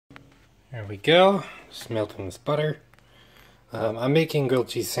There we go. Just melting this butter. I'm making grilled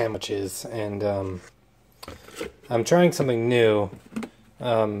cheese sandwiches, and I'm trying something new.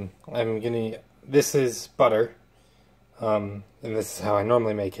 This is butter, and this is how I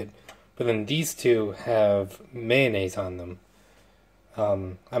normally make it. But then these two have mayonnaise on them.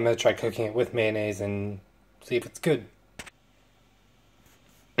 I'm gonna try cooking it with mayonnaise and see if it's good.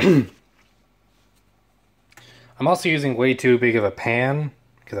 I'm also using way too big of a pan,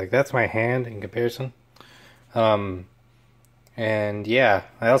 because that's my hand in comparison. And yeah,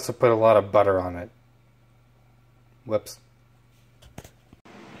 I also put a lot of butter on it. Whoops.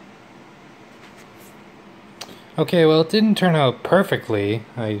 Okay, well, it didn't turn out perfectly.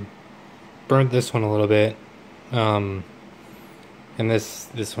 I burnt this one a little bit. And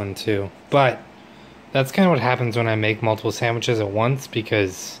this one too. But that's kind of what happens when I make multiple sandwiches at once,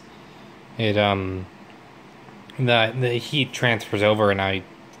 because it the heat transfers over and I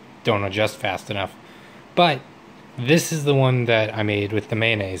don't adjust fast enough. But this is the one that I made with the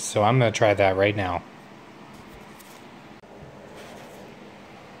mayonnaise, so I'm gonna try that right now.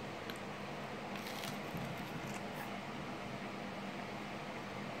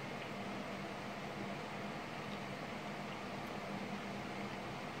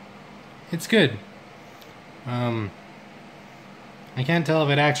 It's good. I can't tell if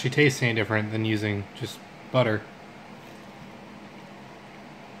it actually tastes any different than using just butter.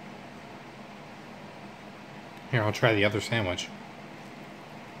 Here, I'll try the other sandwich.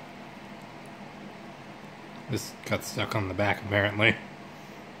 This got stuck on the back, apparently.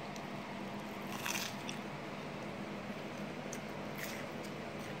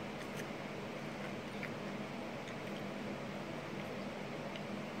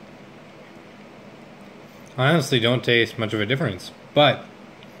 I honestly don't taste much of a difference, but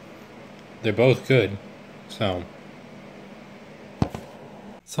they're both good, so.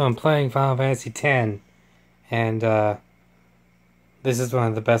 So I'm playing Final Fantasy X, and this is one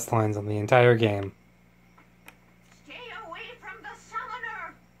of the best lines on the entire game. Stay away from the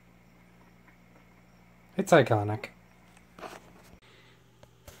summoner! It's iconic.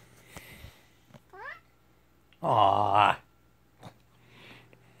 Aww.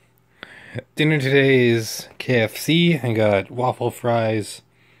 Dinner today is KFC. I got waffle fries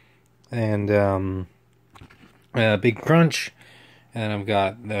and a big crunch, and I've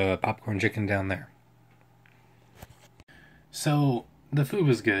got the popcorn chicken down there. So the food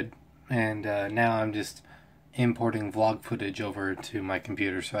was good, and now I'm just importing vlog footage over to my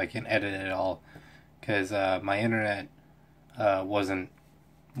computer so I can edit it all, because my internet wasn't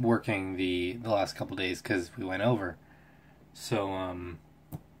working the last couple days because we went over. So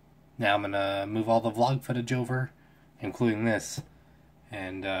now I'm gonna move all the vlog footage over, including this,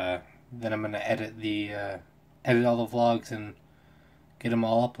 and then I'm gonna edit all the vlogs and get them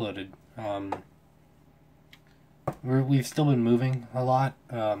all uploaded. We've still been moving a lot.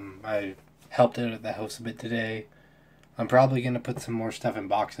 I helped out at the house a bit today. I'm probably gonna put some more stuff in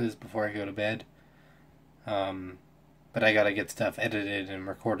boxes before I go to bed. But I gotta get stuff edited and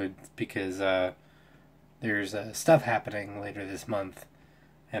recorded because there's stuff happening later this month,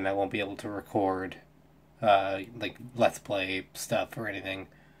 and I won't be able to record like Let's Play stuff or anything.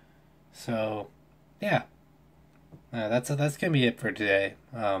 So yeah, that's gonna be it for today.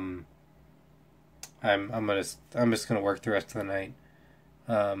 I'm just gonna work the rest of the night.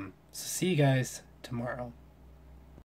 So see you guys tomorrow.